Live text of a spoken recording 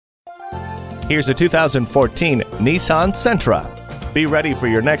Here's a 2014 Nissan Sentra. Be ready for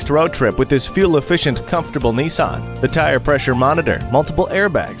your next road trip with this fuel-efficient, comfortable Nissan. The tire pressure monitor, multiple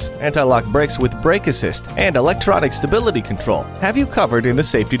airbags, anti-lock brakes with brake assist, and electronic stability control have you covered in the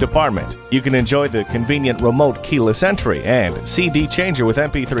safety department. You can enjoy the convenient remote keyless entry and CD changer with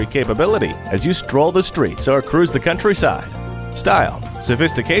MP3 capability as you stroll the streets or cruise the countryside. Style,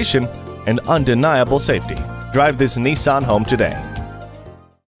 sophistication, and undeniable safety. Drive this Nissan home today.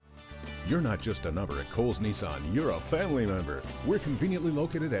 You're not just a number at Coles Nissan, you're a family member. We're conveniently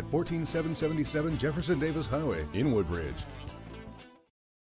located at 14777 Jefferson Davis Highway in Woodbridge.